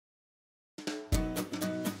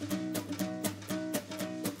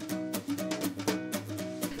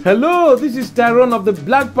Hello, this is Tyrone of the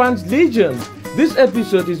Black Pants Legion. This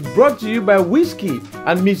episode is brought to you by whiskey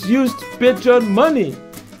and misused Patreon money.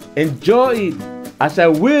 Enjoy it, as I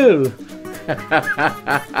will.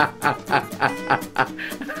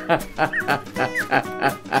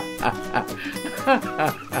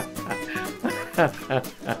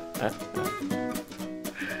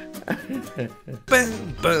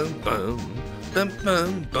 Bam, bam, bam, bam,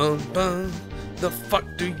 bam, bam, bam. The fuck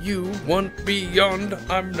do you want beyond?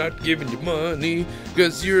 I'm not giving you money,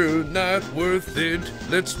 cause you're not worth it.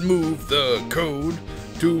 Let's move the code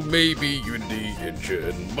to maybe Unity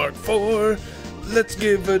Engine Mark 4. Let's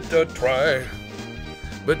give it a try,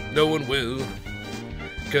 but no one will,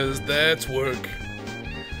 cause that's work,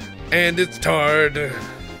 and it's hard,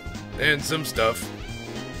 and some stuff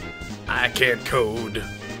I can't code.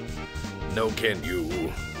 No, can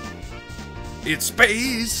you? It's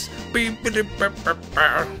space.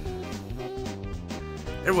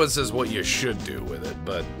 Everyone says what you should do with it,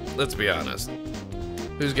 but let's be honest.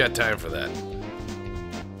 Who's got time for that?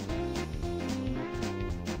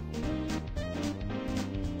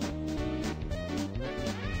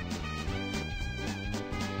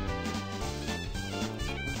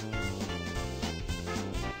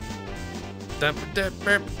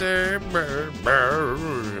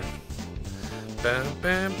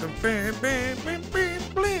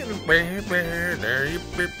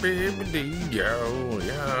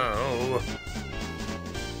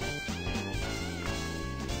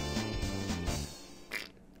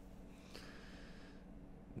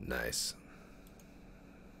 Nice.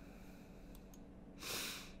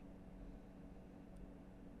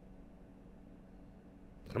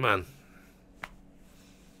 Come on.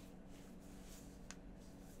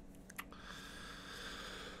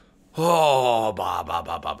 Oh, ba ba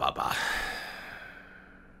ba ba ba ba.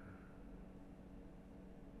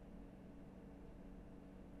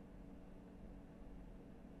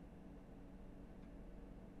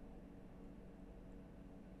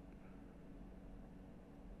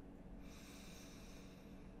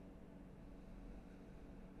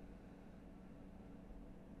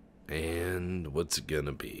 And what's it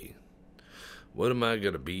gonna be? What am I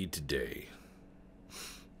gonna be today?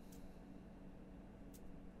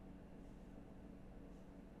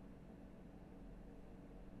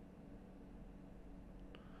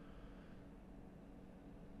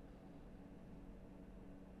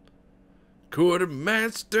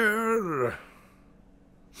 Quartermaster.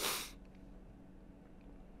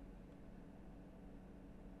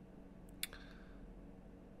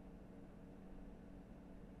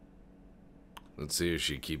 Let's see if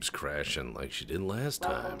she keeps crashing like she did last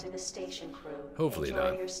time. Welcome to the station, crew. Hopefully Enjoy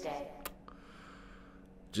not. your stay.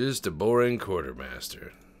 Just a boring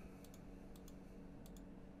quartermaster.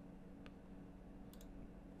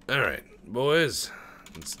 Alright, boys.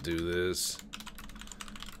 Let's do this.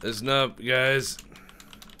 Listen up, guys.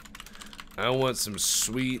 I want some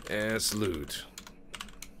sweet ass loot.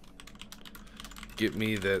 Get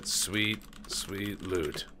me that sweet, sweet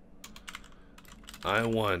loot. I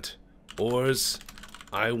want ores.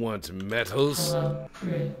 I want metals. Hello,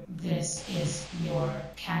 crew. This is your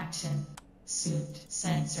captain. Suit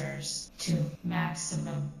sensors to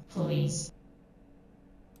maximum, please.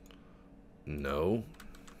 No.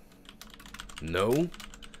 No.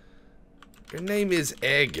 Your name is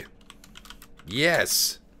Egg.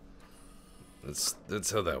 Yes.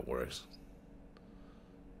 That's how that works.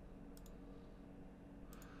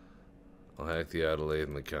 I'll hack the autolathe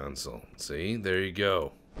in the console. See? There you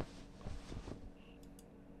go.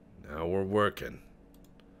 Now we're working.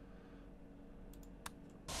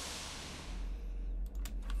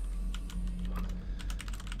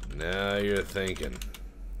 Now you're thinking.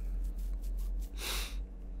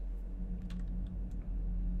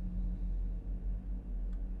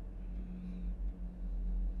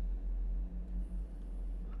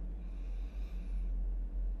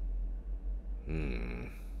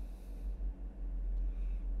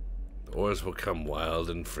 The ores will come wild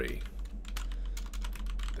and free.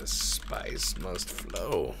 The spice must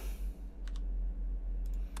flow.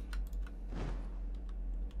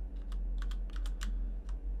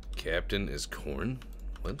 Captain is corn?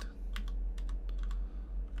 What?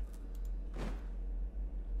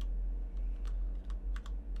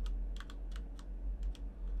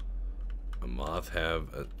 A moth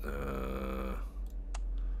have a,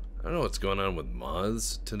 I don't know what's going on with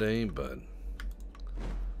moths today, but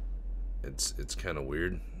it's kind of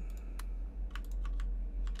weird.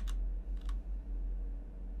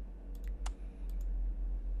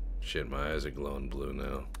 Shit, my eyes are glowing blue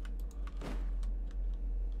now.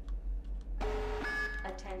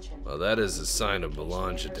 Attention. Well, that is a sign of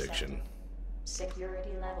melange addiction.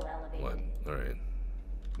 Security level elevated. What? Alright.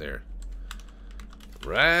 There.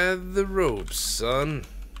 Ride the ropes, son.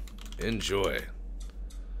 Enjoy.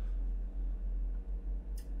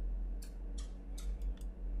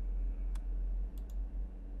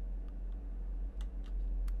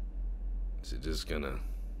 Is it just gonna...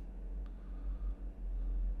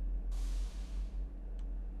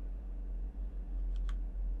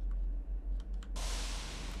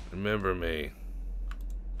 Remember me.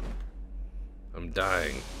 I'm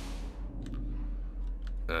dying.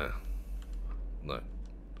 Look.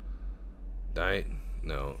 Die?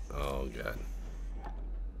 No. Oh, God.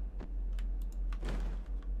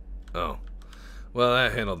 Oh. Well, I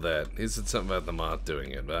handled that. He said something about the moth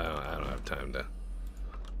doing it, but I don't have time to...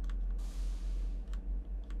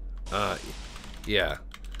 yeah.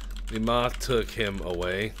 The moth took him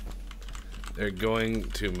away. They're going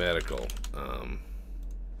to medical.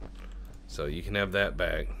 So you can have that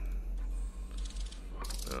back.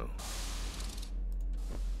 Oh.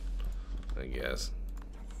 I guess.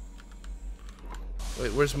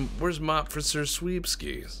 Wait, where's Mopfessor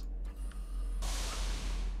Sweepskis?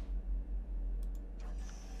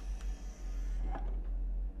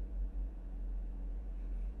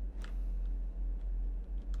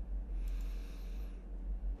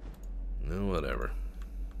 No, whatever.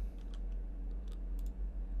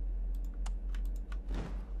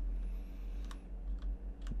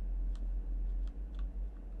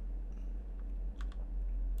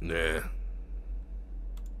 Nah.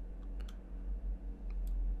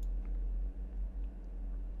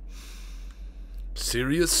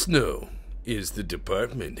 Sirius Snow is the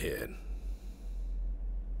department head.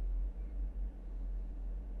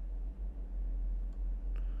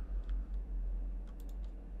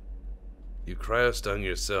 You cryo-stung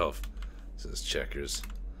yourself, says Checkers.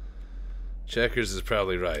 Checkers is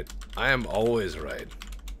probably right. I am always right.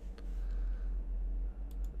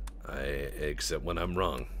 Except when I'm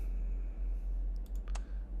wrong.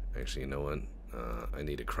 Actually, you know what? I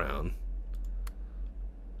need a crown.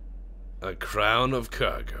 A crown of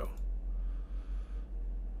cargo.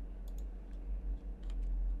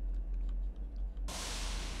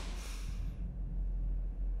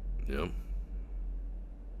 Yep.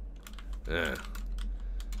 Yeah.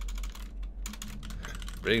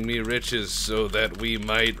 Bring me riches so that we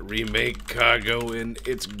might remake cargo in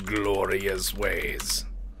its glorious ways.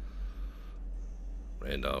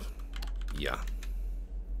 Randolph. Yeah.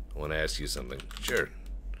 I want to ask you something. Sure.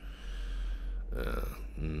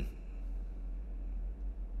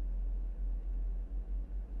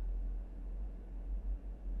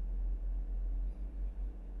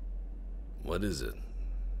 What is it?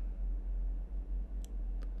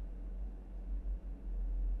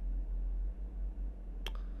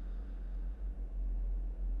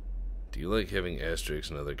 Do you like having asterisks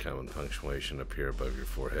and other common punctuation appear above your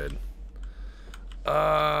forehead?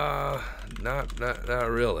 Not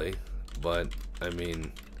really, but I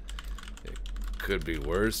mean, it could be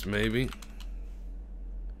worse, maybe.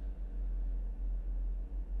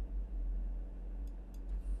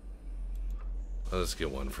 I'll just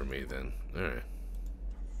get one for me then. All right.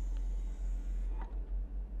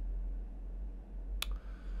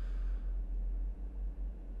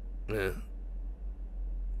 Yeah.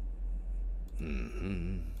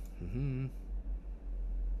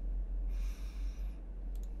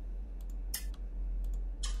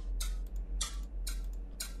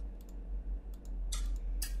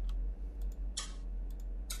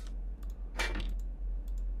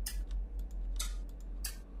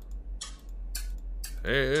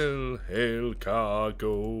 Hail, hail,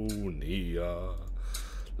 Cargonia,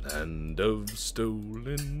 land of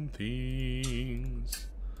stolen things.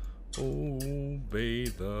 Obey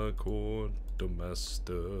the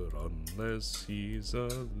quartermaster unless he's a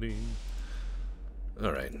link.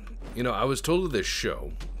 Alright, you know, I was told of this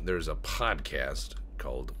show. There's a podcast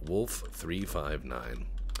called Wolf 359,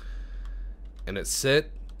 and it's set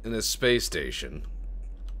in a space station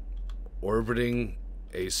orbiting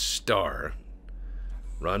a star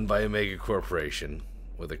run by a mega corporation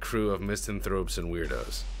with a crew of misanthropes and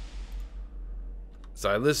weirdos.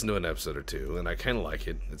 So I listened to an episode or two, and I kind of like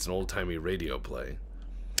it. It's an old-timey radio play.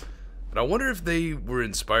 But I wonder if they were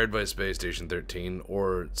inspired by Space Station 13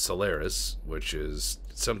 or Solaris, which is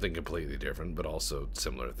something completely different, but also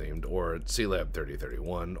similar themed, or C-Lab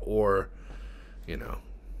 3031, or, you know,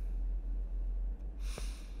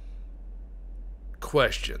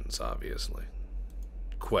 questions, obviously.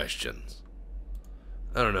 Questions.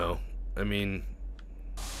 I don't know. I mean,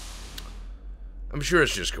 I'm sure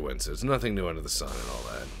it's just coincidence. Nothing new under the sun and all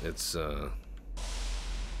that. It's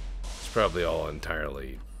probably all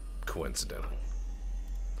entirely coincidental.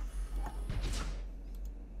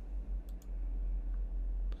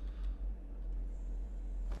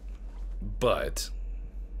 but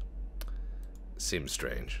seems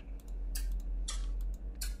strange.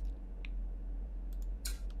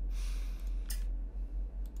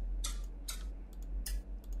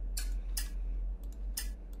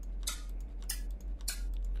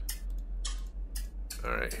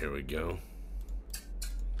 Alright, here we go.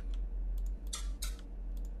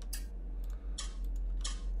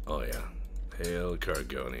 Oh yeah. Hail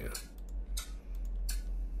Cargonia.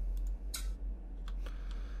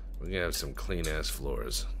 We're gonna have some clean ass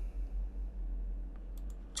floors.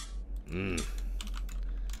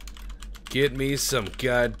 Get me some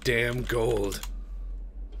goddamn gold.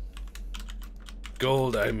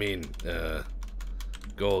 Gold, I mean, yeah.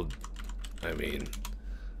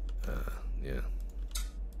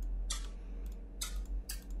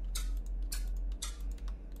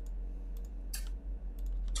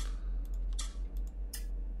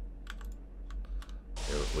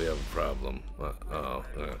 We have a problem.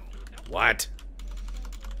 What?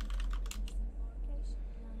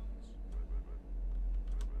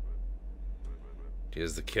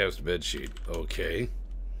 Here's the cap's bedsheet. Okay.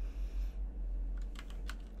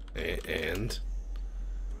 And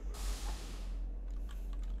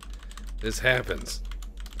this happens.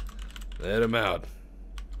 Let him out.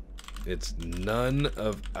 It's none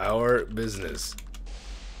of our business.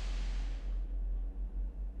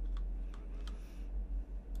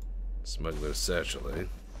 Smuggler's satchel, eh?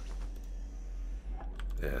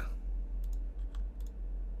 Yeah.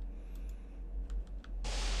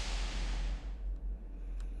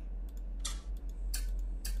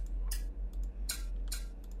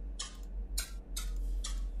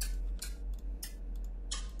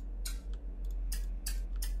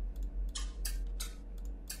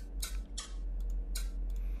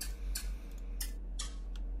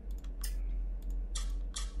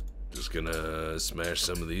 Just gonna smash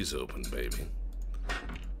some of these open, baby.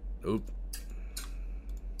 Oop.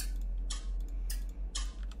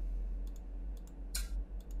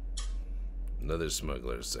 Another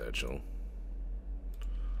smuggler's satchel.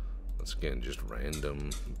 Once again, just random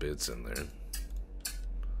bits in there.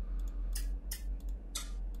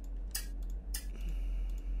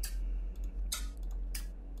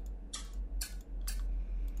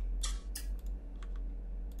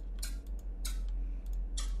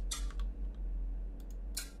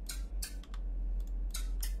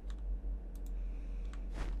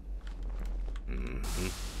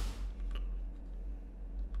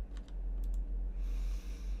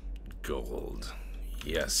 Gold.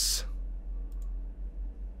 Yes.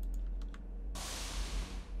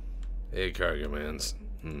 Hey, cargo mans.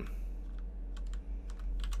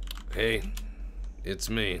 Hey, it's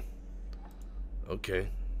me. Okay.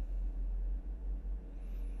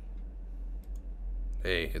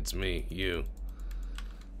 Hey, it's me. You.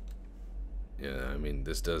 Yeah, I mean,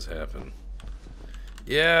 this does happen.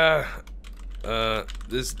 Yeah,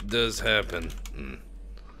 this does happen. I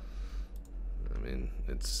mean,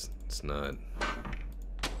 it's not.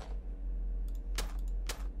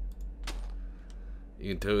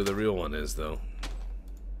 You can tell who the real one is, though.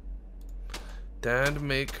 Time to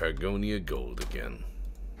make Cargonia gold again.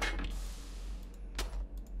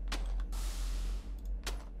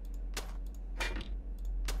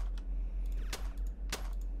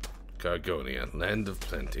 Cargonia, land of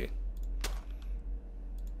plenty.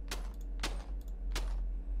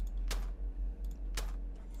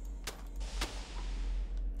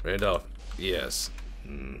 Randolph, yes.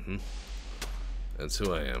 That's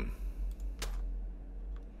who I am.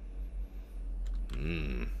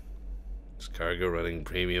 Is cargo running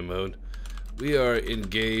premium mode? We are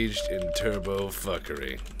engaged in turbo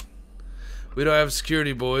fuckery. We don't have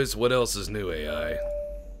security, boys. What else is new, AI?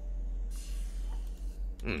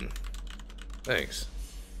 Thanks.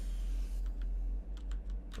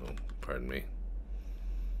 Oh, pardon me.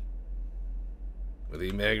 With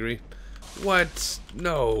E-Magri? What?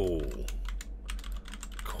 No.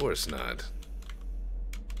 Of course not.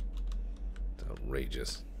 It's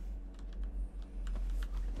outrageous.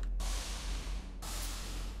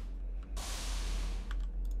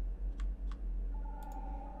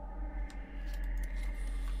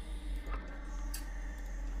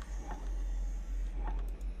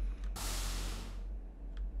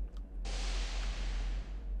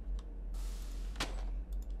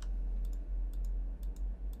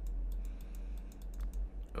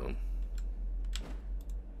 Oh.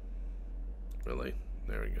 Really?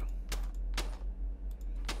 There we go.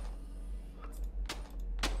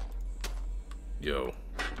 Yo.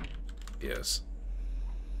 Yes.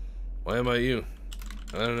 Why am I you?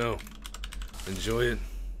 I don't know. Enjoy it.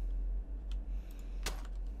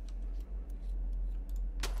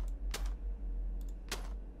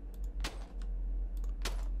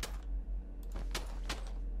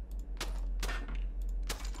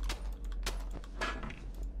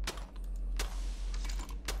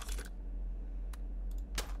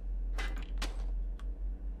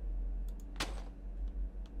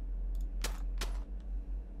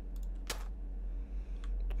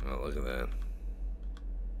 Look at that.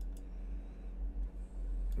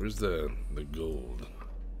 Where's the gold?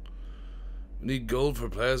 We need gold for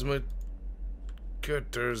plasma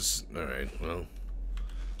cutters. Alright, well.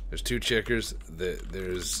 There's 2 checkers.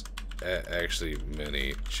 There's actually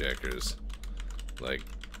many checkers. Like,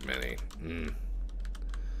 many.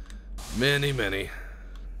 Many.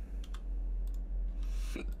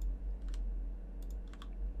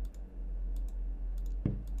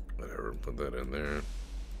 Whatever, put that in there.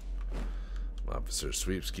 Officer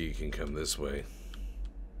Sweepski can come this way.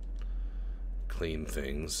 Clean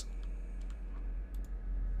things.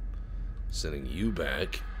 Sending you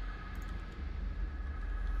back.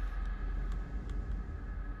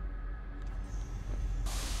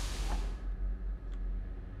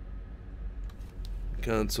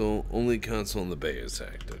 Console, only console in the bay is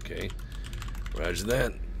hacked, okay? Roger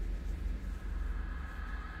that.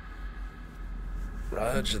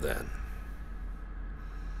 Roger that.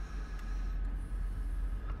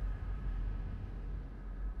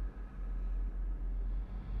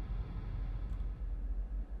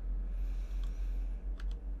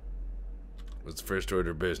 What's the first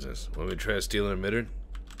order of business? Want me to try to steal an emitter?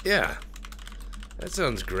 Yeah. That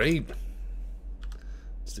sounds great.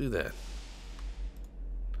 Let's do that.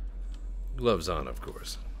 Gloves on, of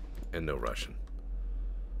course. And no Russian.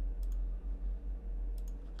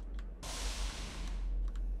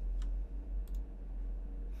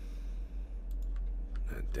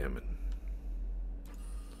 God damn it.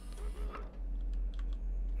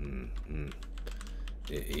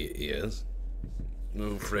 Yes.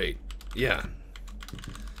 Move freight. Yeah.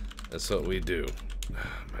 That's what we do.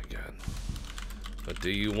 Oh my god. What do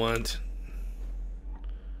you want?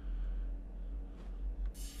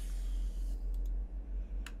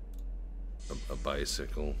 A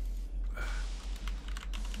bicycle.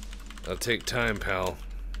 I'll take time, pal.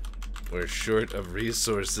 We're short of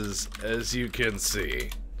resources, as you can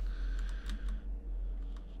see.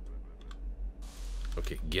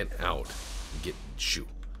 Okay, get out. Shoot.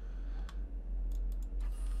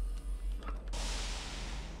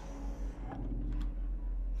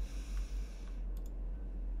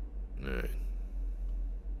 Alright.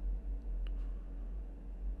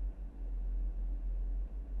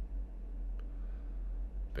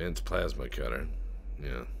 Advanced plasma cutter.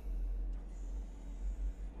 Yeah.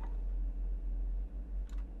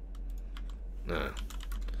 Nah.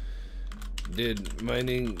 Did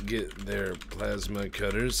mining get their plasma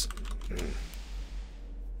cutters?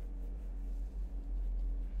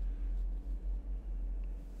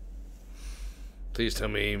 Please tell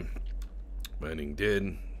me mining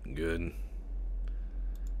did. Good.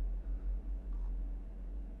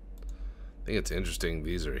 I think it's interesting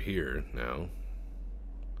these are here now.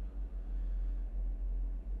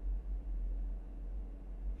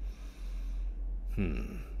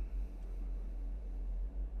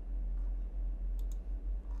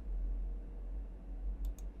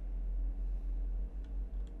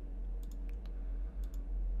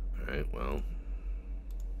 Alright, well.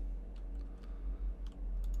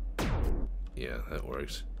 Yeah, that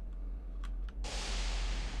works.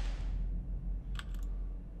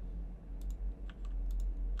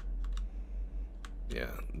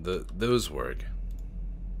 Yeah, those work.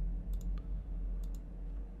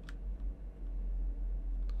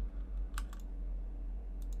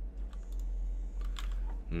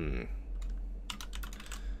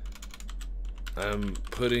 I'm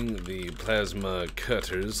putting the plasma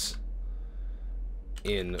cutters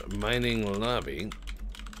in mining lobby.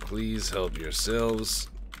 Please help yourselves.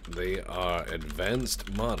 They are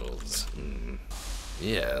advanced models.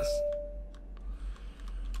 Yes.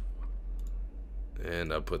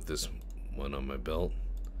 And I'll put this one on my belt,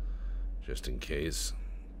 just in case.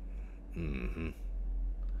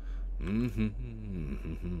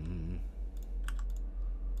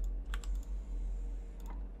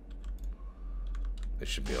 They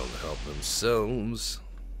should be able to help themselves.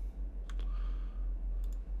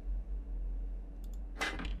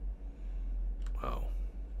 Wow.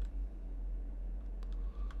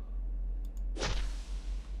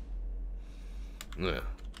 Yeah.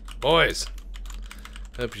 Boys,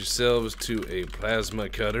 help yourselves to a plasma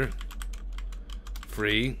cutter.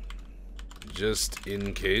 Free. Just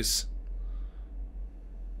in case.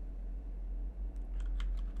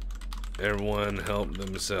 Everyone help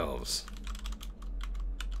themselves.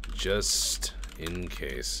 Just in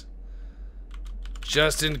case.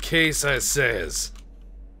 Just in case, I says.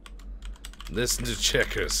 Listen to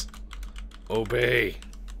checkers. Obey.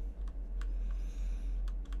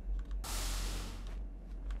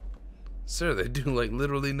 Sir, they do like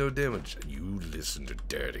literally no damage. You listen to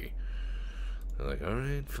daddy. They're like,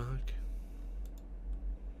 alright, fuck.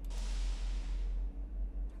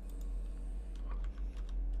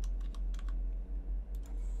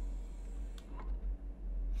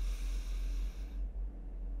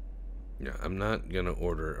 Yeah, I'm not gonna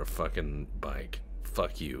order a fucking bike.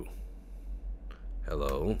 Fuck you.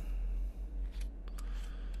 Hello?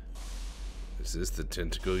 Is this the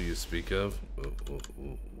tentacle you speak of?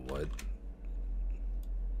 What?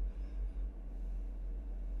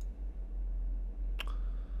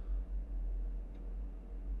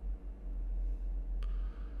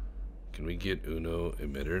 Can we get Uno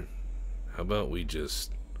emitter? How about we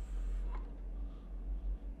just...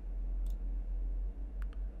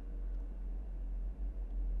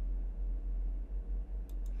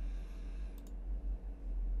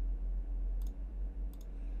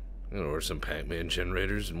 I'm gonna order some Pac-Man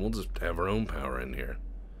generators and we'll just have our own power in here.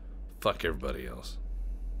 Fuck everybody else.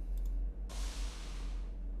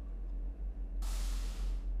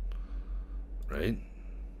 Right?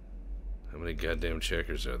 How many goddamn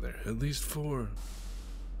checkers are there? At least 4.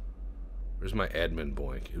 Where's my admin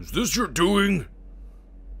boink? Is this your doing?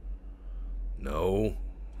 No.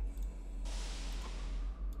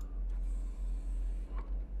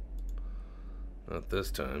 Not this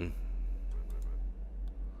time.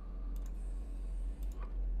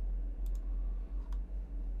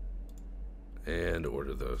 And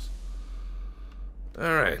order those.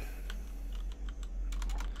 Alright.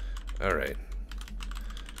 Alright.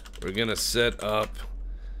 We're gonna set up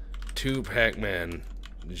 2 Pac-Man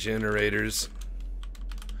generators.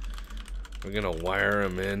 We're gonna wire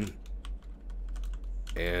them in.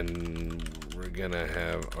 And we're gonna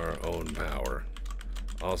have our own power.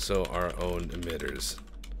 Also our own emitters.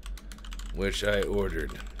 Which I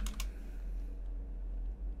ordered.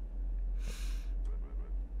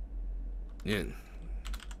 Yeah,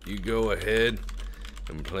 you go ahead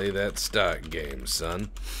and play that stock game, son.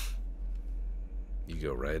 You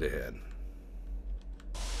go right ahead.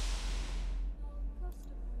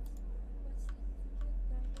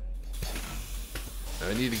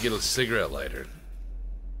 I need to get a cigarette lighter.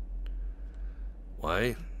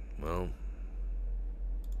 Why? Well,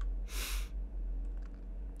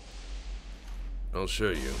 I'll show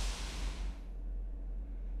you.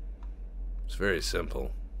 It's very simple.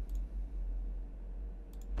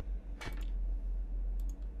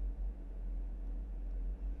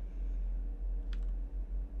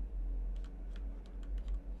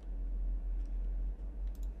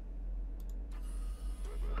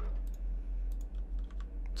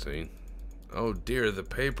 See? Oh dear, the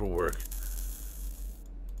paperwork.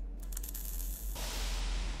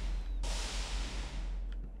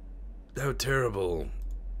 How terrible.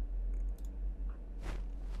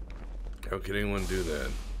 How could anyone do that?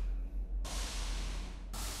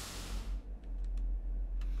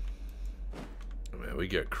 Oh, man, we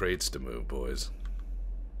got crates to move, boys.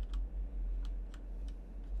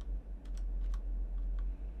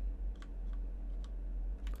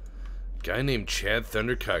 Guy named Chad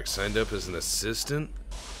Thundercock signed up as an assistant?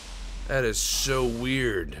 That is so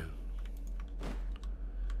weird.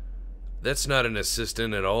 That's not an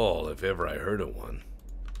assistant at all, if ever I heard of one.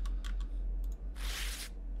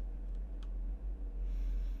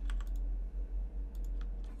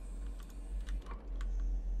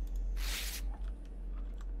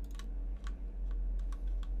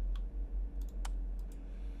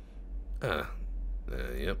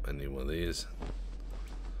 Yep, I need one of these.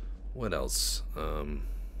 What else?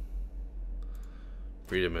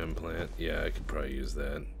 Freedom implant. Yeah, I could probably use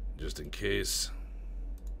that just in case.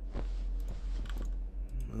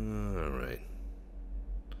 Alright.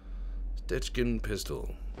 Stitchkin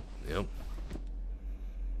pistol. Yep.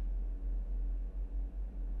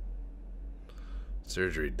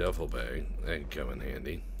 Surgery duffel bag. That can come in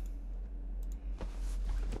handy.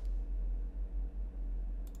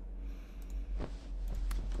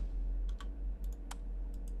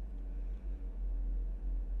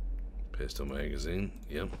 Pistol magazine,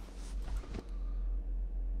 yep.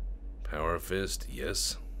 Power fist,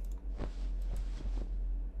 yes.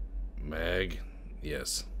 Mag,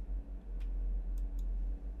 yes.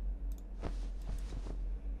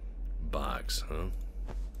 Box, huh?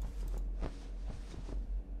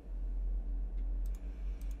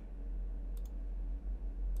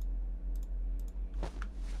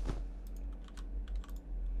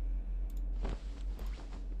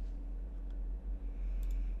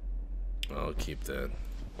 I'll keep that.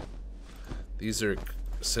 These are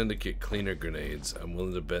syndicate cleaner grenades. I'm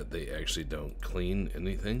willing to bet they actually don't clean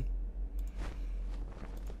anything.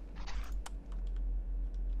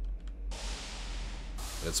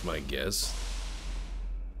 That's my guess.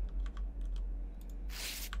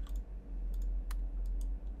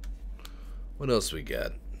 What else we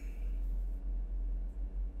got?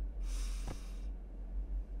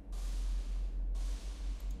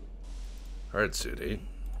 Hard suit, eh?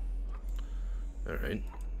 Alright.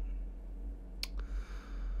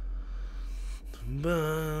 I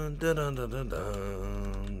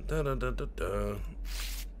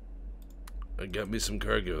got me some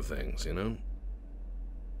cargo things, you know?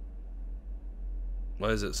 Why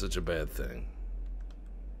is it such a bad thing?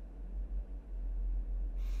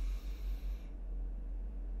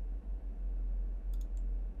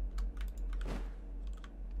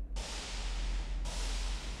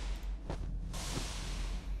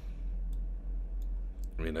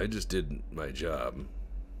 I mean, I just did my job.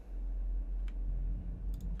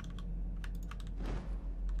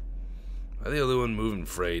 Am I the only one moving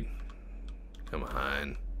freight? Come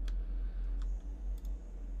on.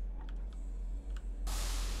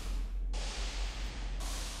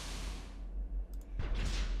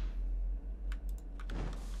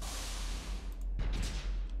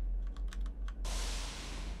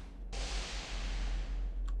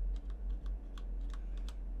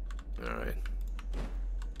 All right.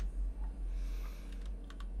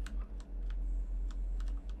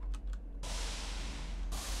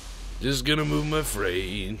 Just gonna move my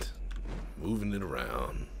freight. Moving it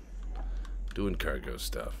around. Doing cargo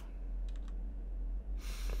stuff.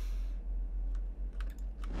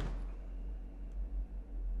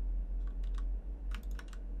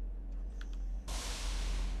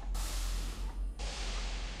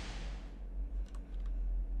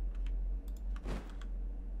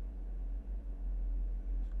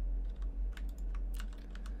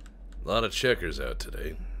 A lot of checkers out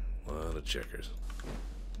today. A lot of checkers.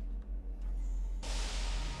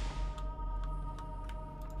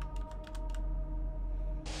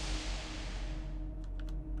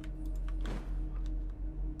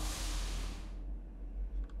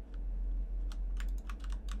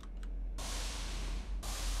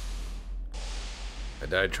 I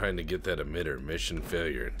died trying to get that emitter. Mission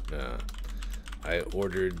failure. Nah. I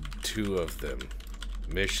ordered 2 of them.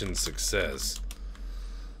 Mission success.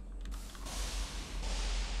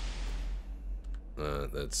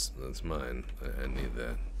 That's mine. I need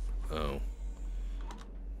that. Oh.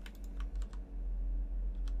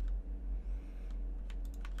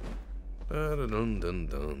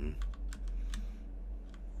 Dun.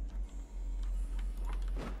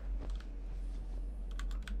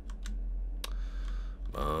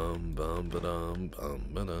 Bum bum ba-dum bum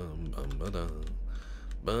ba-dum bum ba-dum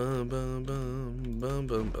bum bum bum bum bum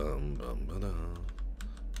bum bum ba-dum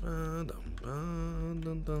ba-dum ba-dum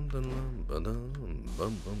dum dum ba-dum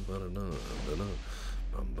bum bum ba-da-dum ba-dum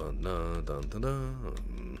bum ba-da dum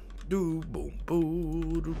da-dum do boom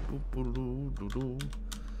boo do boo boo do do.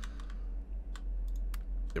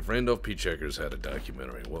 If Randolph P. Checkers had a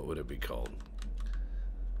documentary, what would it be called?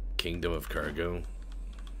 Kingdom of Cargo?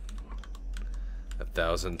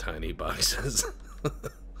 1,000 tiny boxes.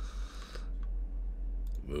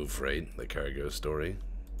 Move freight, the cargo story.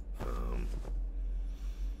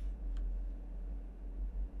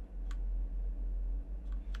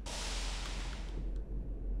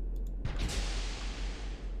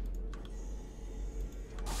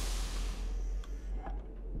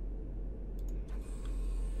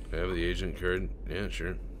 I have the agent card? Yeah,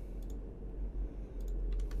 sure.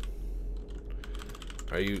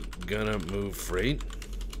 Are you gonna move freight?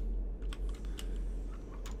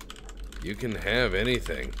 You can have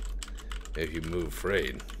anything if you move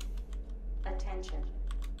freight. Attention.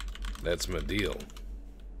 That's my deal.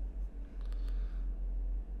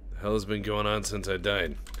 The hell has been going on since I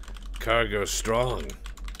died? Cargo strong.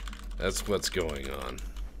 That's what's going on.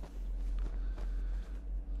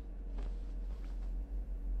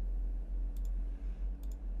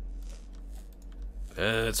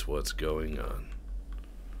 That's what's going on.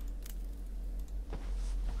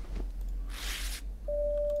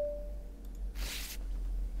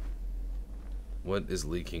 What is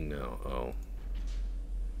leaking now? Oh.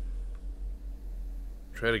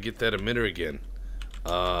 Try to get that emitter again.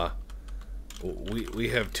 We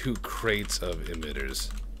have 2 crates of emitters.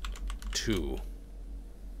 2.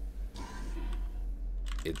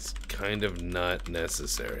 It's kind of not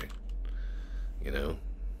necessary. You know?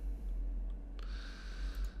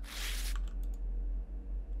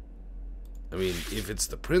 I mean, if it's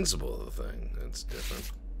the principle of the thing, that's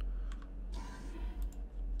different.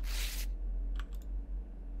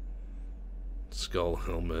 Skull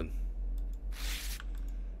helmet.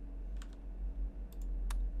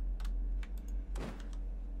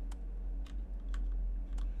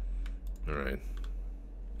 Alright.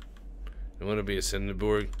 You want to be a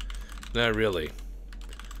Syndenborg? Not really.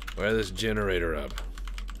 Wire this generator up.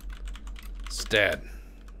 Stat.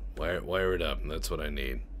 Wire it up. That's what I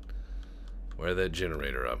need. Wire that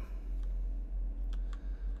generator up.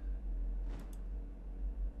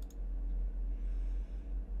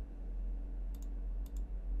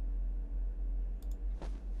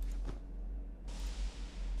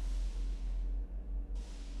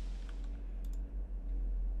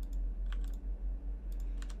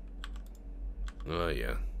 Oh,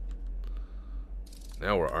 yeah.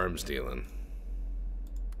 Now we're arms dealing.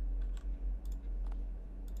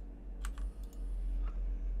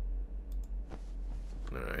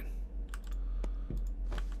 Alright.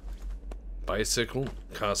 Bicycle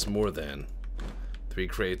costs more than 3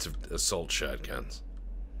 crates of assault shotguns.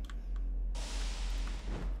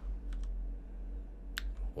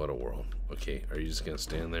 What a world. Okay, are you just gonna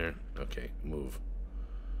stand there? Okay, move.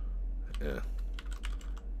 Yeah.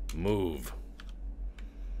 Move.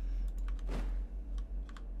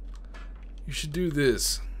 You should do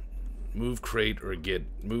this. Move crate or get...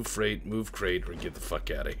 Move freight, move crate or get the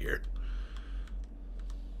fuck out of here.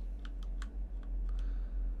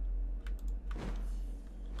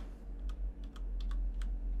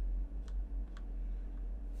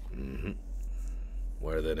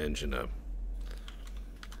 Wire that engine up.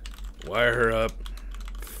 Wire her up.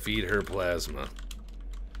 Feed her plasma.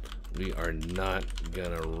 We are not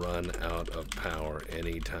gonna run out of power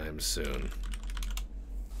anytime soon.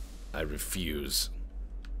 I refuse.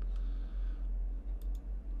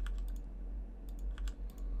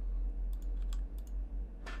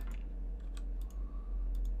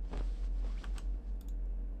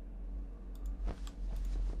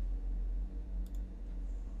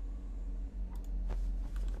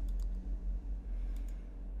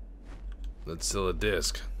 Let's sell a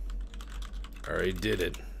disc. Already did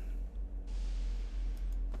it.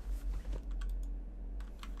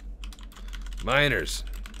 Miners,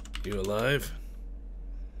 you alive?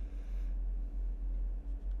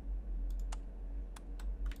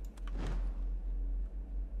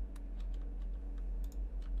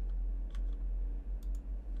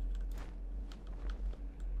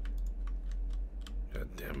 God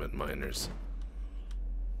damn it, miners.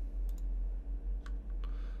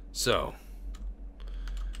 So,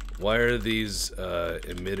 wire these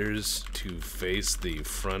emitters to face the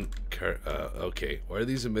front car. Okay, wire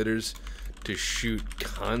these emitters to shoot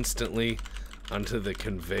constantly onto the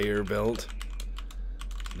conveyor belt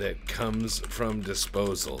that comes from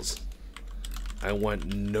disposals. I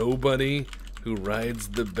want nobody who rides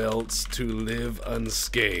the belts to live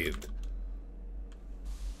unscathed.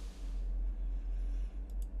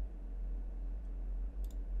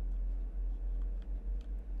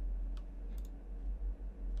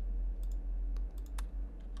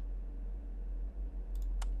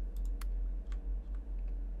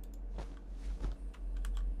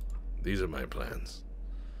 These are my plans.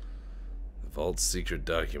 The vault's secret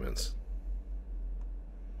documents.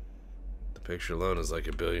 The picture alone is like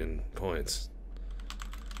 1 billion points.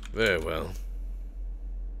 Very well.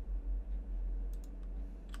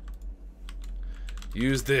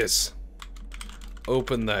 Use this.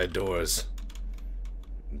 Open thy doors.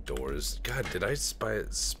 Doors? God, did I spell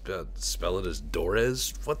it as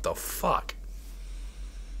Dores? What the fuck?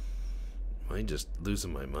 Am I just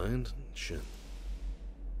losing my mind? Shit.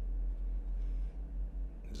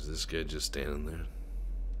 Is this guy just standing there?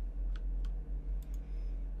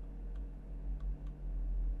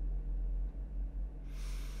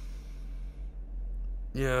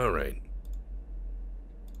 Yeah, alright.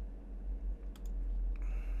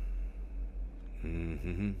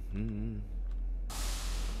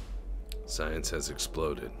 Science has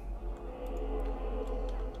exploded.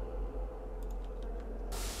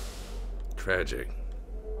 Tragic.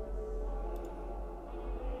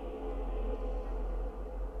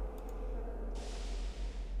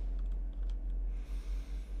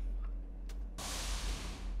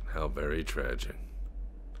 How very tragic.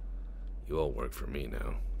 You all work for me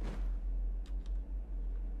now.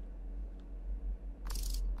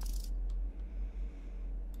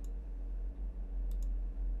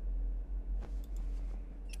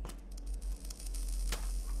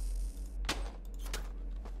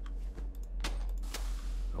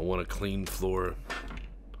 I want a clean floor.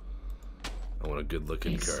 I want a good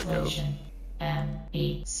looking cargo. Explosion.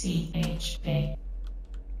 M-E-C-H Bay.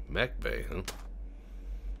 Mech Bay, huh?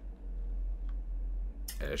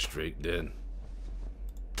 Ash Drake dead.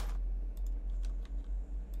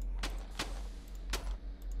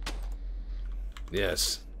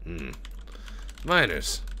 Yes.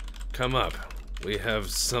 Miners, come up. We have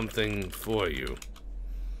something for you.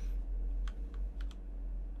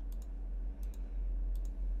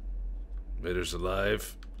 Emitters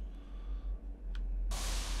alive.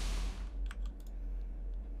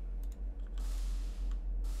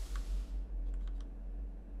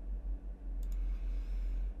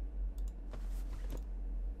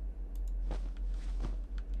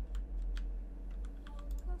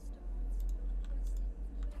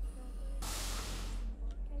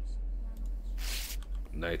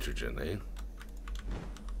 Nitrogen, eh?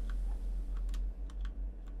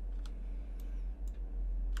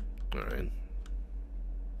 Alright.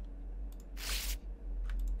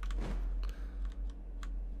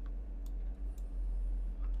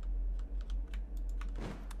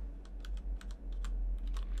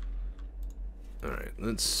 Alright,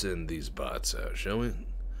 let's send these bots out, shall we?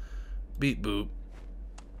 Beep boop.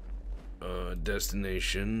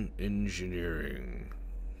 Destination engineering.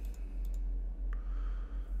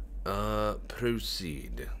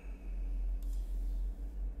 Proceed.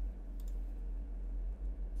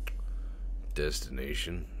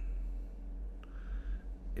 Destination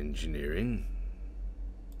engineering.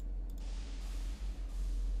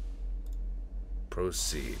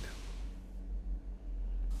 Proceed.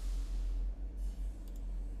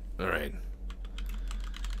 Alright.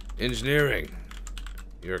 Engineering.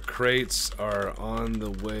 Your crates are on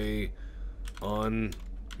the way on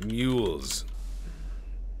mules.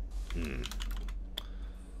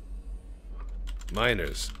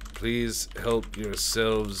 Miners, please help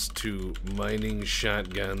yourselves to mining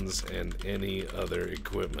shotguns and any other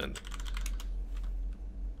equipment.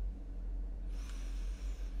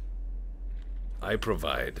 I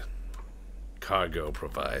provide. Cargo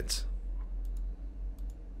provides.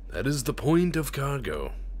 That is the point of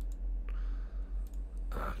cargo.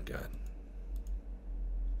 Oh, God.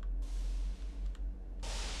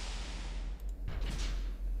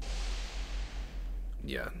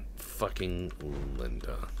 Yeah, fucking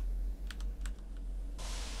Linda.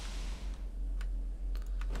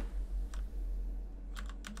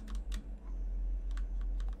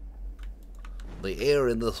 The air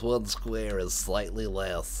in this one square is slightly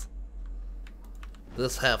less.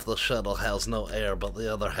 This half of the shuttle has no air, but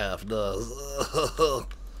the other half does.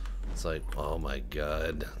 It's like, oh my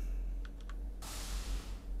God.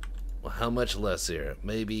 Well, how much less here?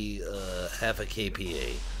 Maybe half a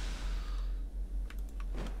kPa.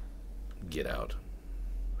 Get out.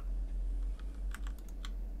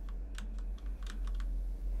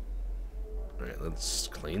 Alright, let's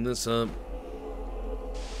clean this up.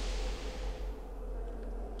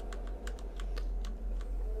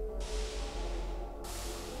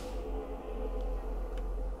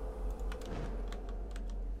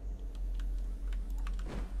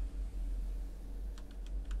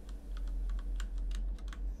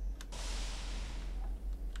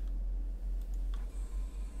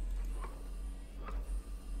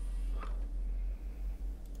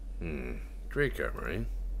 Great armor, right?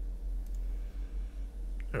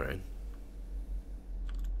 Alright.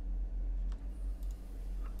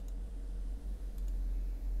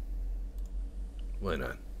 Why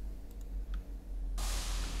not?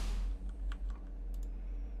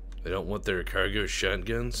 They don't want their cargo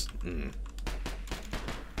shotguns?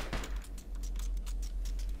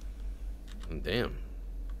 Damn.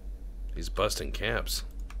 He's busting caps.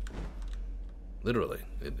 Literally,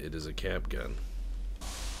 it is a cap gun.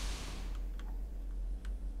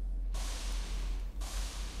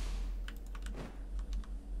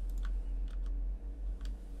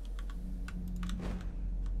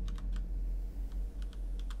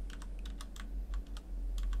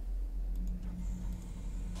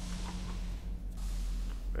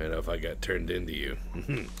 Right off, I got turned into you.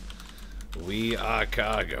 We are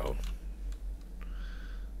cargo.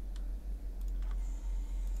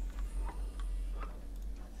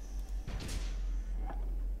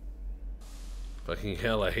 Fucking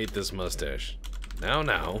hell, I hate this mustache.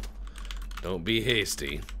 Now, don't be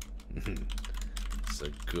hasty. It's a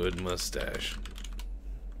good mustache.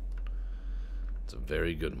 It's a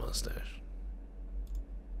very good mustache.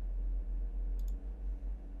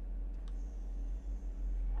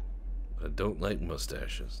 I don't like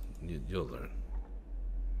mustaches. You'll learn.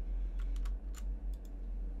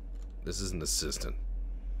 This is an assistant.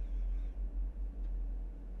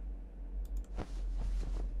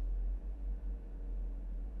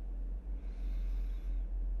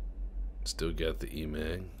 Still got the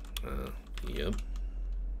EMAG. Yep.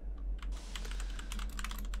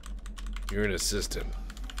 You're an assistant.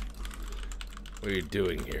 What are you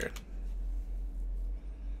doing here?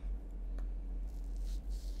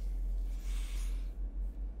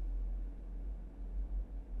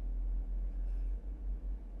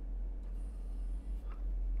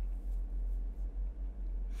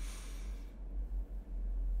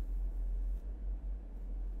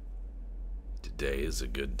 Today is a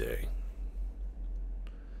good day.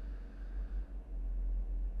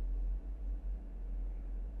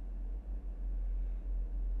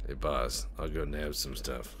 Hey boss, I'll go nab some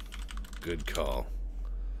stuff. Good call.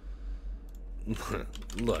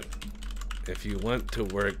 Look, if you want to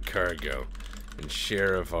work cargo and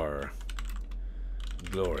share of our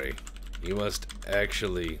glory, you must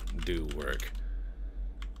actually do work.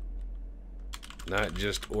 Not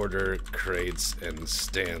just order crates and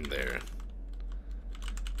stand there.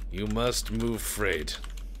 You must move freight.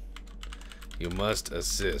 You must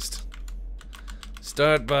assist.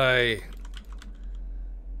 Start by...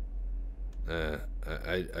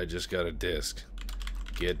 I just got a disc.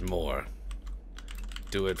 Get more.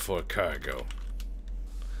 Do it for cargo.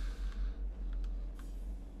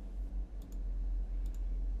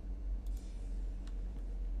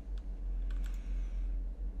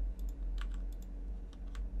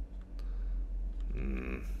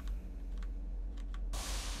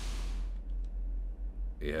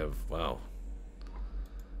 You have, wow.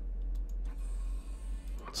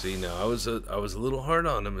 See, now I was a little hard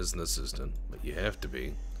on him as an assistant, but you have to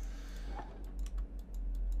be.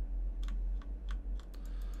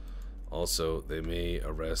 Also, they may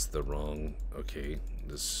arrest the wrong. Okay,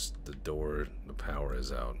 the door, the power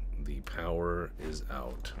is out. The power is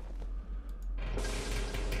out.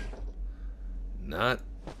 Not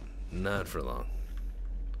for long.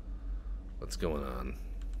 What's going on?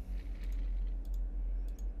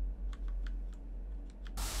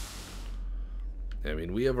 I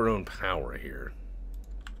mean, we have our own power here.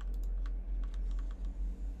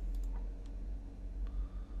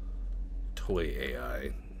 Toy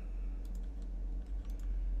AI.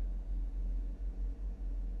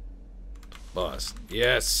 Boss.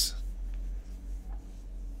 Yes.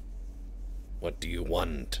 What do you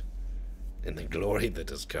want? In the glory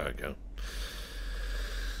that is cargo.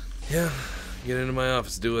 Yeah. Get into my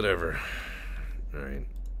office. Do whatever. Alright.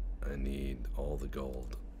 I need all the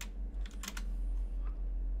gold.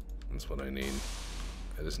 That's what I need.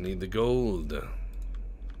 I just need the gold.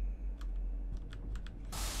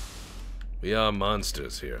 We are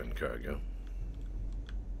monsters here in cargo.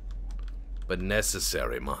 But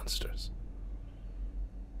necessary monsters.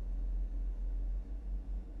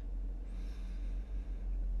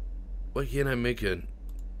 Why can't I make a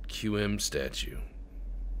QM statue?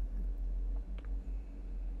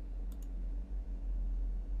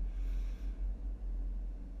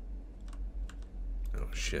 Oh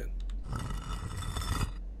shit.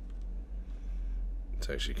 It's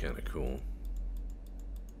actually kind of cool.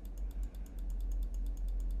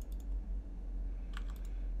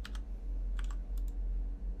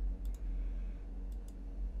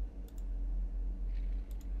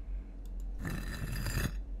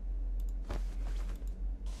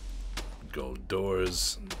 Gold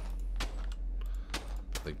doors.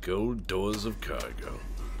 The gold doors of cargo.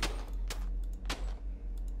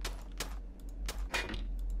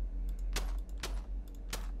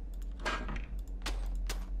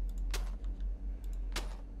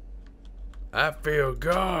 I feel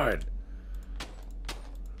good.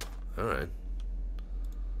 Alright.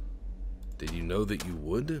 Did you know that you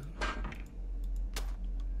would?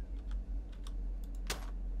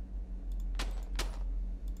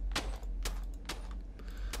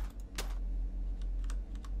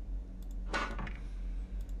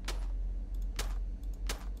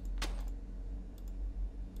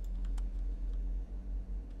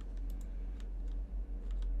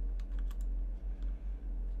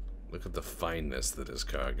 Look at the fineness that is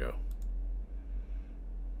cargo.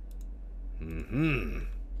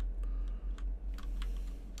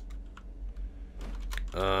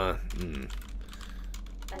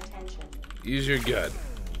 Attention. Use your gut.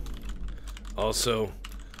 Also,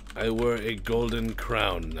 I wear a golden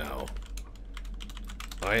crown now.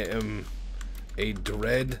 I am a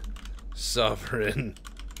dread sovereign.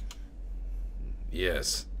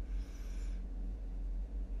 Yes.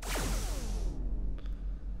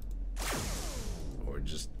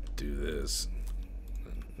 Just do this.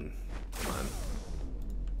 Come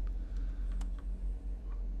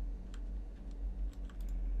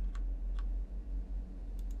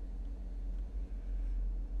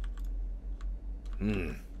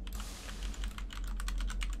on.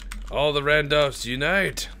 All the Randolphs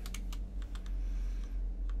unite.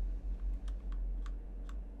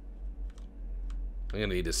 I'm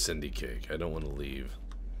gonna eat a Cindy cake. I don't want to leave.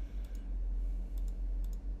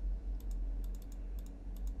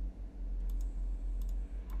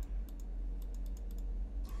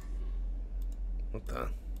 What the?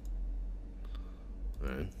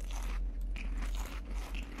 Alright.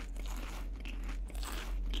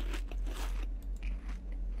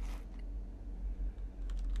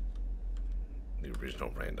 The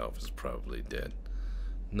original Randolph is probably dead.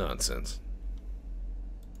 Nonsense.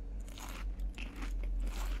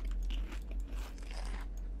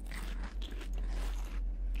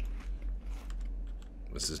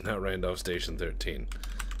 This is not Randolph Station 13.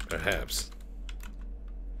 Perhaps.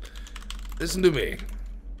 Listen to me.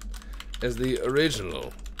 As the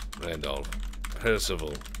original Randolph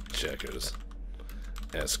Percival Checkers,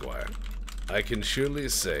 Esquire, I can surely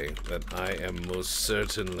say that I am most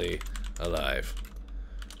certainly alive.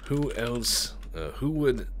 Who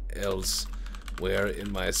would else wear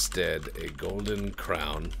in my stead a golden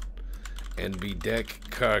crown and bedeck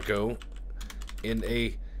cargo in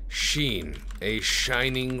a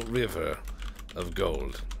shining river of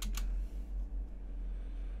gold?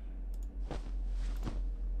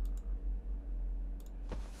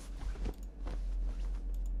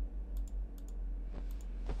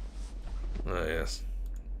 Ah, yes.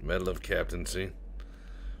 Medal of Captaincy.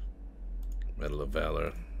 Medal of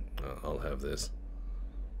Valor. I'll have this.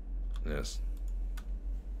 Yes.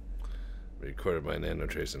 Recorded by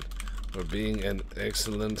nanotracing. For being an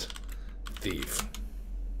excellent thief.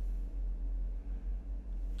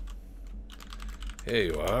 Here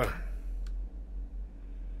you are.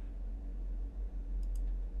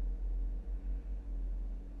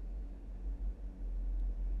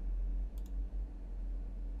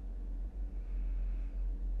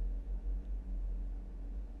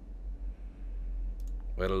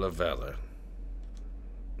 Medal of Valor.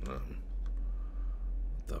 What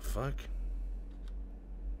the fuck?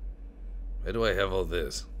 Why do I have all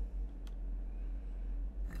this?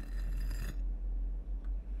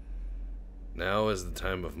 Now is the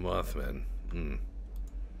time of Mothman.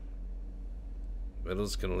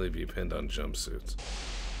 Medals can only be pinned on jumpsuits.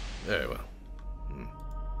 Very well.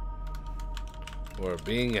 For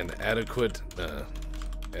being an adequate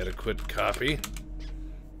copy.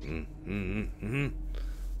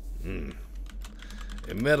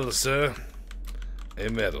 A medal, sir. A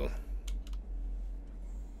medal.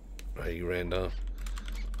 Are you Randolph?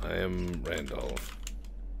 I am Randolph.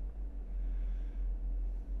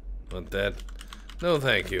 Want that? No,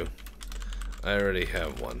 thank you. I already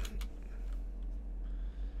have one.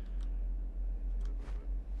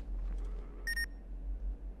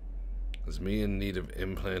 Is me in need of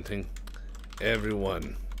implanting?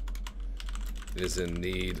 Everyone is in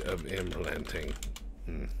need of implanting.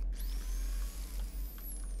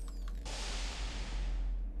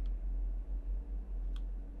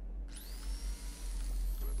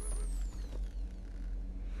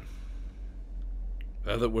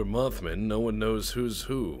 Now that we're Mothmen, no one knows who's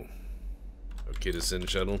who. Okay to send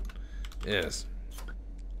shuttle? Yes.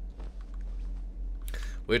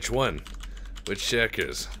 Which one? Which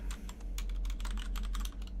checkers?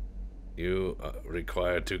 You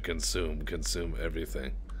required to consume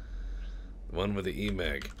everything. The one with the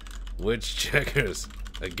EMAG. Which checkers?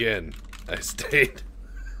 Again, I stayed.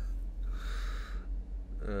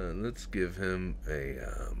 Let's give him a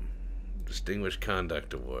Distinguished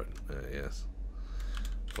Conduct Award. Yes.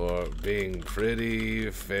 For being pretty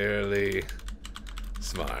fairly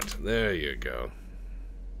smart. There you go.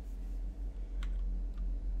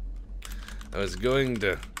 I was going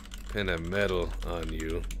to pin a medal on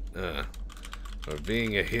you. For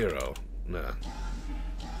being a hero. Nah.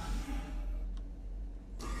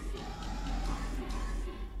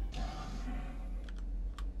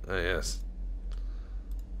 Ah, yes.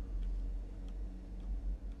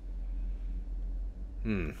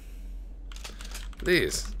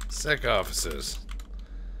 Please, sec officers,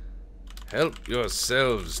 help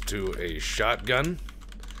yourselves to a shotgun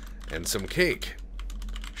and some cake.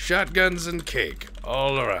 Shotguns and cake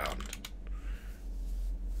all around.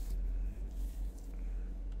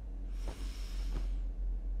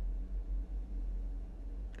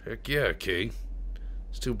 Heck yeah, Key.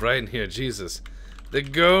 It's too bright in here, Jesus. The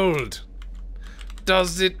gold!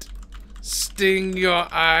 Does it sting your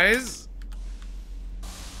eyes?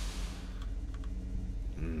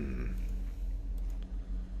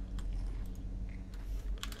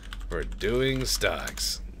 We're doing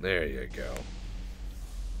stocks. There you go.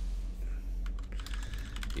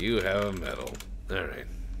 You have a medal. Alright.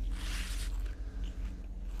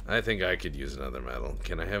 I think I could use another medal.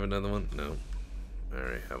 Can I have another one? No. I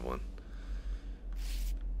already have one.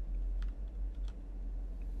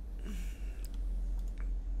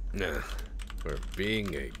 Nah. For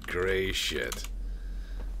being a gray shit.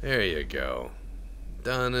 There you go.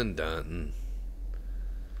 Done and done.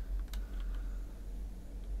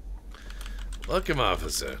 Welcome,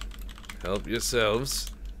 officer. Help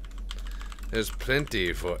yourselves. There's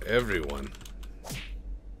plenty for everyone.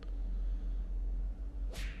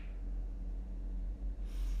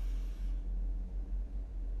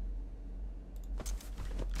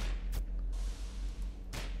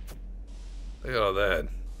 Look at all that.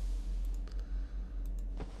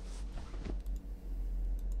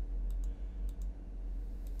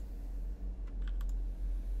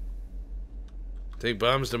 Take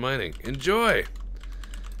bombs to mining. Enjoy!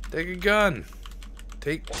 Take a gun.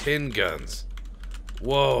 Take 10 guns.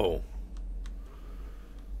 Whoa.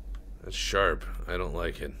 That's sharp. I don't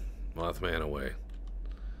like it. Mothman away.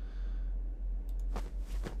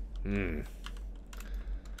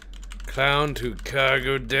 Clown to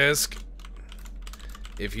cargo desk.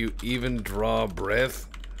 If you even draw breath,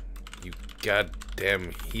 you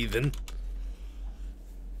goddamn heathen.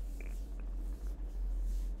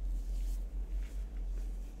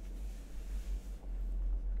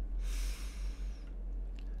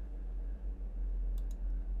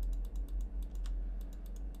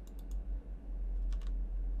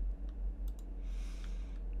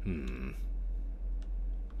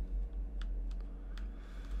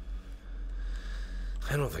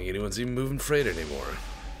 I don't think anyone's even moving freight anymore.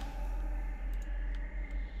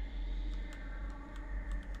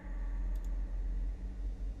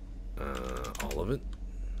 All of it?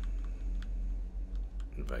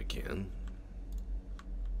 If I can.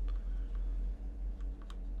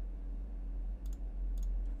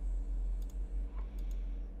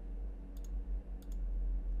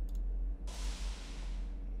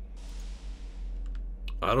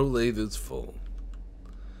 Auto lathe is full.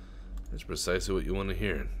 That's precisely what you want to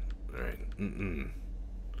hear. Alright.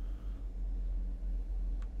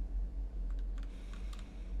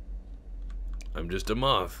 I'm just a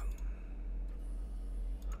moth.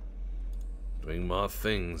 Doing moth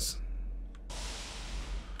things.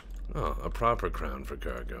 Oh, a proper crown for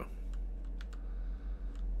cargo.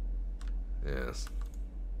 Yes.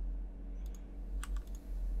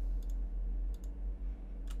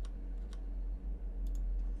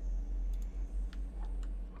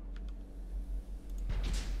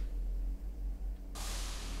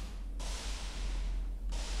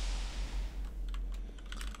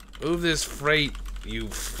 Move this freight, you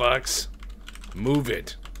fucks. Move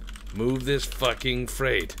it. Move this fucking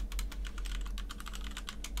freight.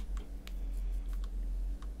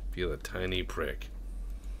 Feel a tiny prick.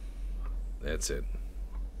 That's it.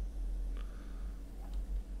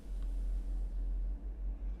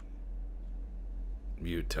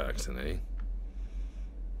 Mute toxin, eh?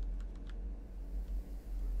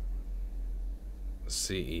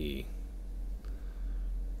 CE.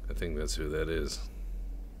 I think that's who that is.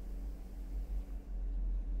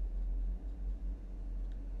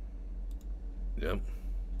 Yep.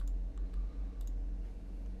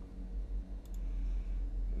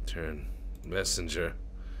 Turn. Messenger.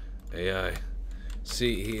 AI.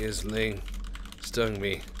 See, he is laying. Stung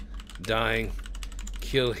me. Dying.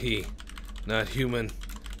 Kill he. Not human.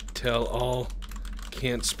 Tell all.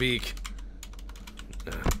 Can't speak.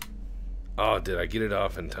 Oh, did I get it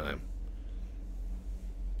off in time?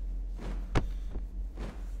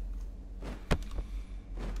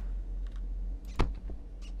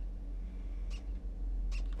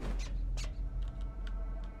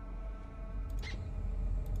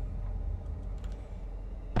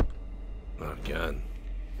 Oh, God.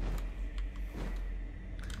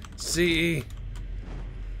 See?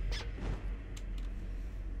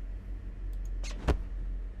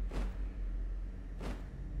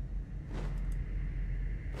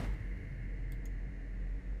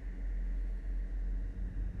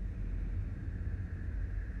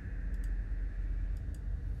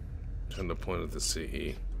 Trying to point at the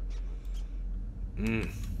CE.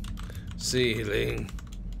 Ceiling.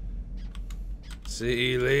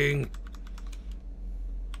 Ceiling.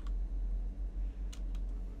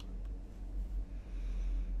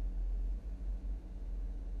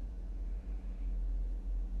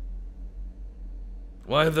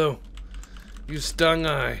 Why though? You stung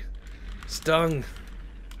I. Stung.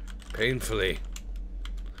 Painfully.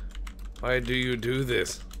 Why do you do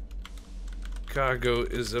this? Cargo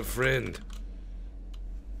is a friend.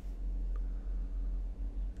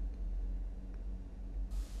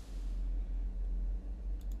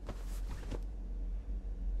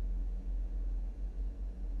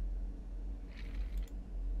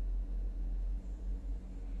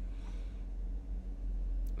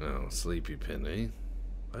 Oh, sleepy pin, eh?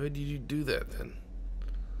 Why did you do that then?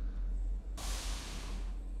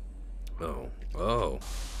 Oh.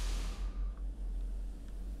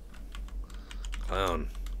 Clown.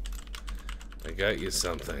 I got you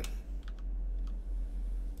something.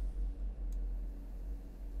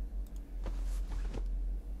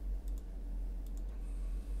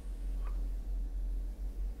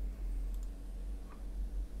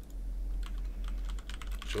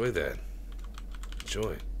 Enjoy that.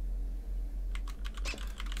 Enjoy.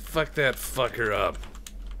 Fuck that fucker up.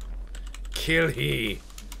 Kill he.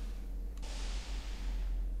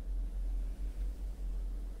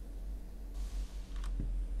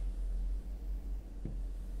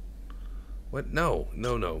 What? No.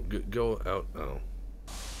 Go out. Oh.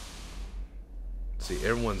 See,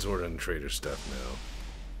 everyone's ordering traitor stuff now.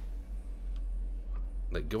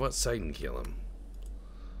 Like, go outside and kill him.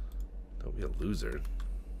 Don't be a loser.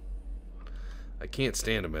 I can't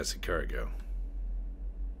stand a messy cargo.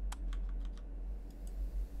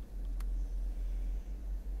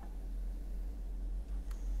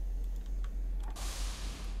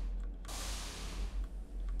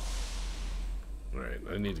 Alright,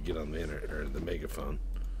 I need to get on the internet, or the megaphone.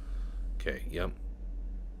 Okay, yep.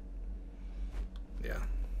 Yeah.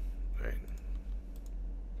 Alright.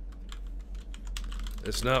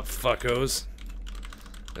 It's not fuckos.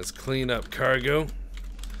 Let's clean up cargo.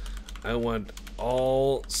 I want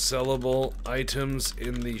all sellable items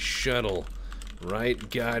in the shuttle right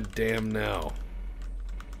goddamn now.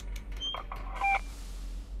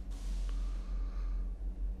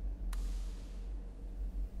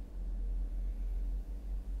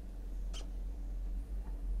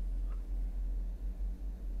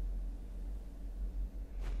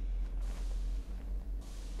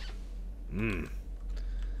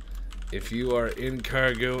 If you are in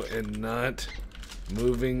cargo and not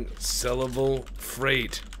moving sellable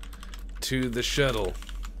freight to the shuttle,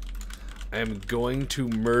 I am going to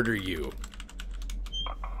murder you.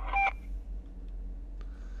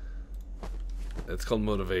 That's called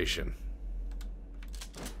motivation.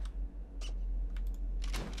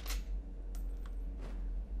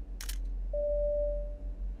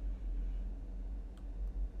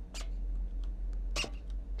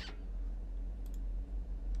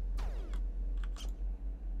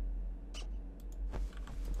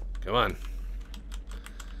 Come on.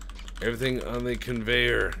 Everything on the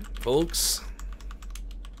conveyor, folks.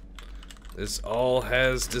 This all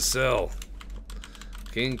has to sell.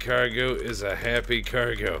 King Cargo is a happy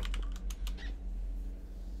cargo.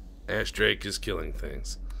 Ash Drake is killing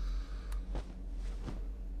things.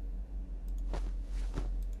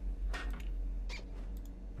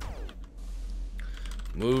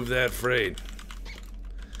 Move that freight.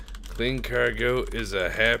 Clean Cargo is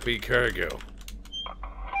a happy cargo.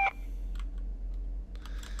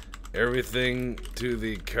 Everything to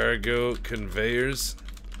the cargo conveyors.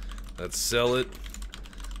 Let's sell it.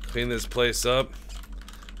 Clean this place up.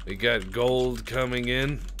 We got gold coming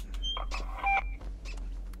in.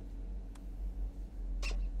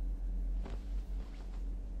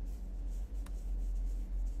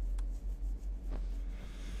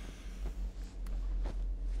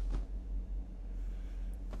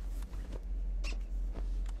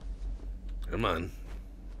 Come on.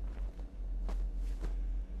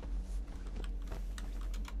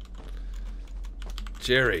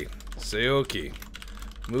 Jerry, Saoki,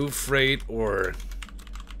 move freight or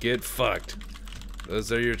get fucked.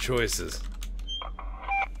 Those are your choices.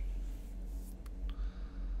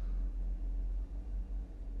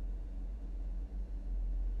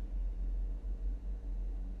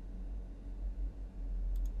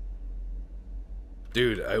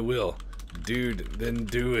 Dude, I will. Dude, then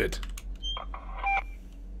do it.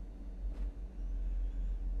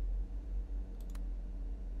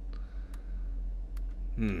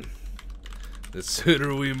 The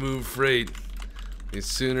sooner we move freight, the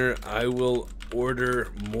sooner I will order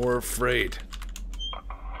more freight.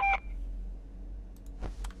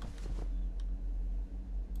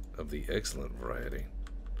 Of the excellent variety.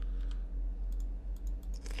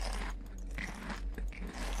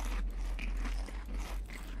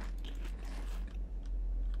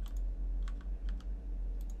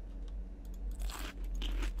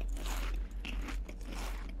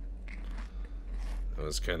 That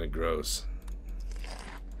was kind of gross.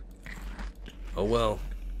 Oh well.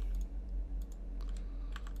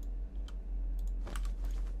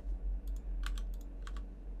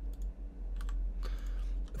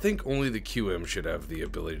 I think only the QM should have the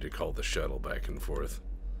ability to call the shuttle back and forth.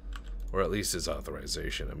 Or at least his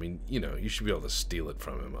authorization. I mean, you know, you should be able to steal it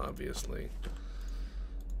from him, obviously.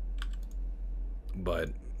 But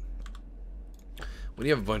when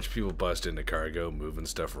you have a bunch of people bust into cargo, moving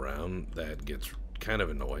stuff around, that gets kind of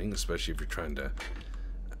annoying, especially if you're trying to...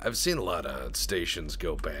 I've seen a lot of stations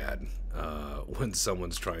go bad when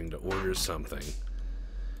someone's trying to order something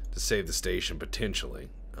to save the station, potentially.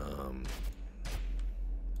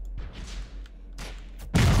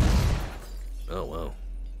 Oh, wow.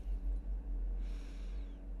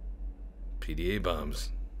 PDA bombs.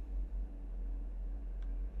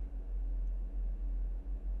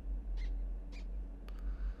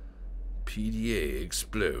 PDA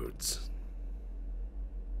explodes.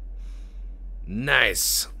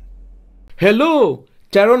 Nice. Hello,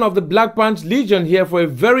 Tyrone of the Black Pants Legion here for a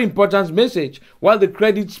very important message while the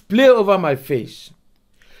credits play over my face.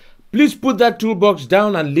 Please put that toolbox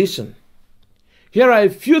down and listen. Here are a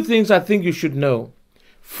few things I think you should know.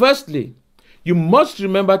 Firstly, you must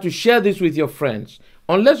remember to share this with your friends.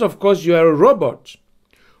 Unless, of course, you are a robot.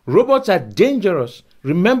 Robots are dangerous.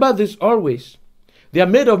 Remember this always. They are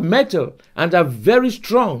made of metal and are very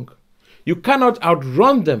strong. You cannot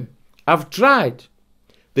outrun them. I've tried.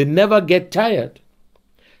 They never get tired.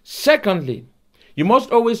 Secondly, you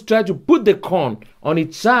must always try to put the corn on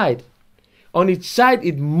its side. On its side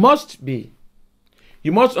it must be.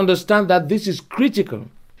 You must understand that this is critical.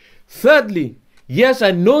 Thirdly, yes,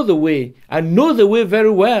 I know the way. I know the way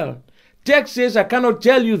very well. Text says I cannot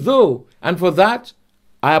tell you though, and for that,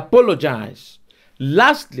 I apologize.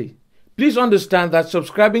 Lastly, please understand that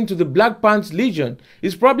subscribing to the Black Pants Legion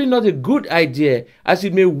is probably not a good idea, as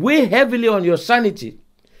it may weigh heavily on your sanity.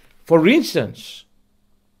 For instance,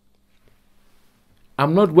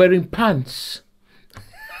 I'm not wearing pants.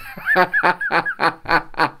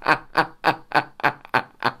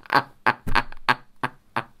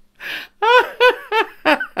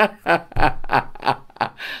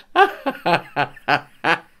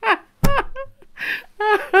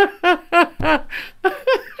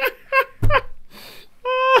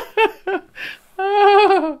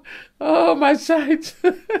 Oh, my sides.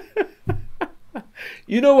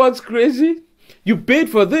 You know what's crazy? You paid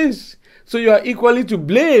for this, so you are equally to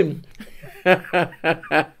blame.